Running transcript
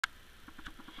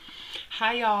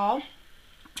Hi y'all,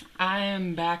 I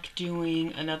am back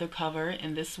doing another cover,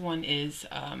 and this one is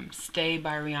Stay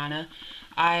by Rihanna.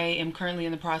 I am currently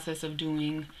in the process of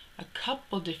doing a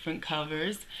couple different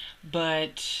covers,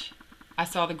 but I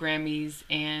saw the Grammys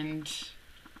and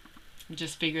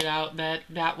just figured out that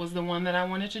that was the one that I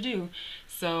wanted to do.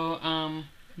 So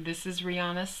this is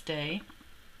Rihanna's Stay,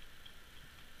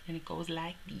 and it goes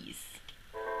like this.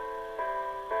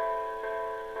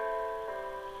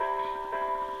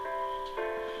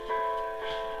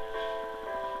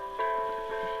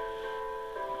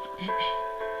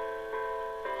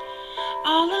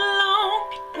 All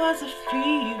along it was a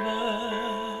fever,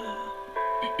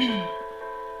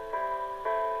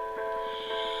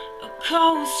 a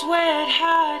cold sweat,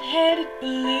 hot-headed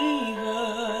believer.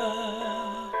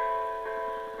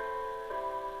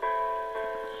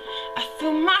 I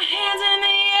threw my hands in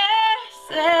the air,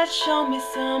 said show me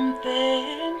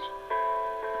something.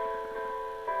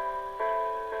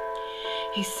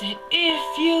 He said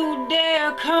if you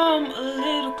dare come a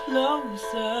little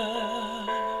closer.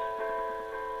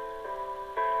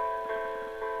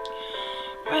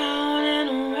 Round and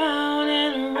around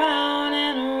and around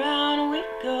and around we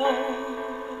go.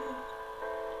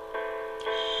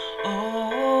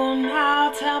 Oh,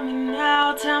 now tell me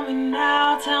now, tell me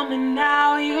now, tell me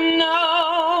now you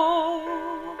know.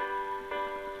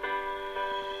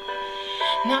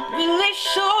 Not really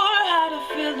sure how to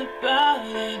feel about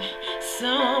it.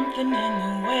 Something in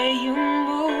the way you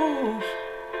move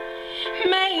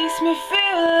makes me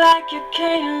feel like I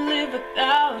can't live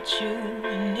without you,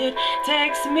 and it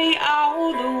takes me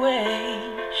all the way.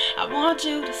 I want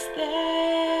you to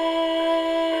stay.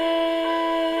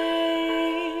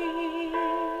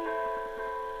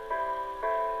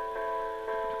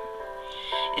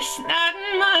 It's not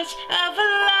much of a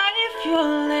life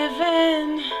you're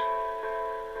living.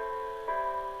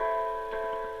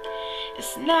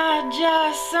 It's not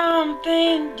just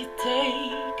something you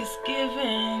take, it's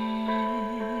given.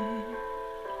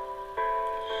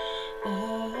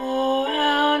 Oh,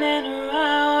 round and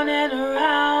around and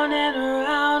around and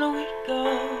around we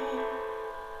go.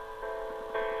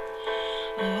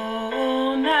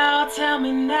 Oh, now tell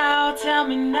me now, tell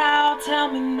me now, tell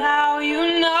me now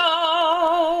you know.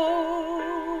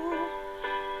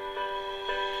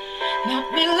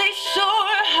 Not really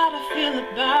sure how to feel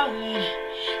about it.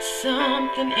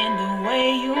 Something in the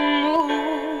way you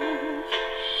move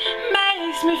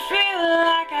makes me feel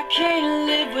like I can't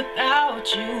live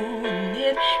without you, and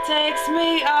it takes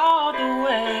me all the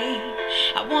way.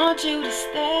 I want you to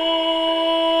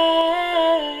stay.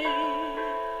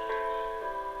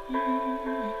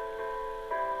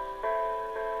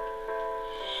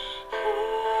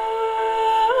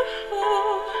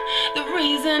 Ooh, the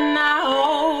reason I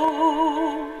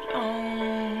hold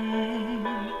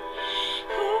on,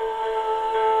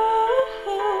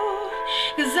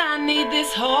 'cause I need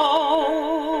this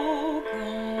hope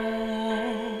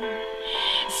gone.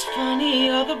 It's funny,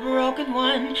 you're the broken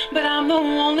one, but I'm the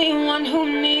only one who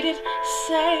needed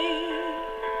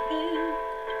saving.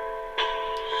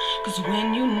 'Cause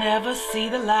when you never see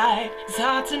the light, it's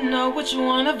hard to know which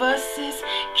one of us is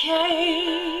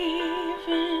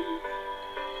caving.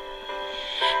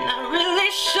 Not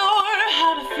really sure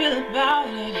how to feel about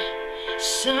it.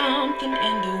 Something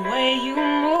in the way you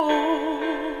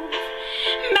move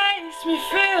makes me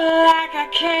feel like I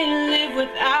can't live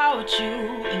without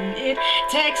you, and it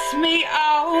takes me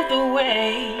all the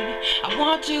way. I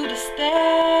want you to stay.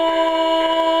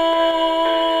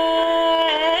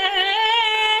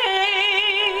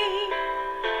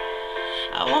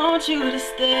 I want you to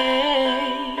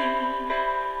stay.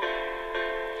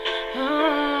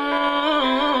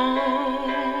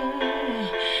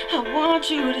 I want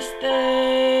you to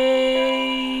stay.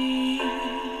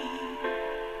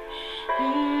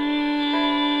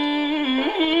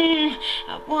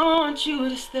 I want you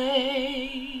to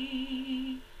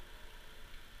stay.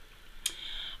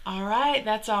 Alright,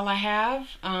 that's all I have.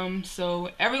 So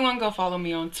everyone go follow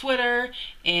me on Twitter,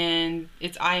 and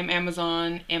it's I am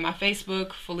Amazon, and my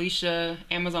Facebook, Felicia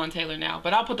Amazon Taylor now.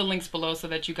 But I'll put the links below so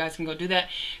that you guys can go do that.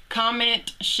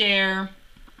 Comment, share,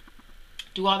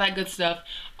 do all that good stuff.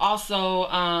 Also,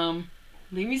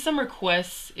 leave me some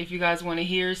requests if you guys want to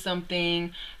hear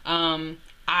something. I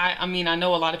mean, I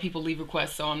know a lot of people leave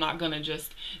requests, so I'm not gonna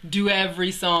just do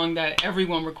every song that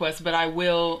everyone requests, but I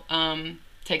will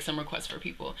take some requests for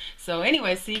people. So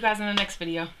anyways, see you guys in the next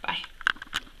video. Bye.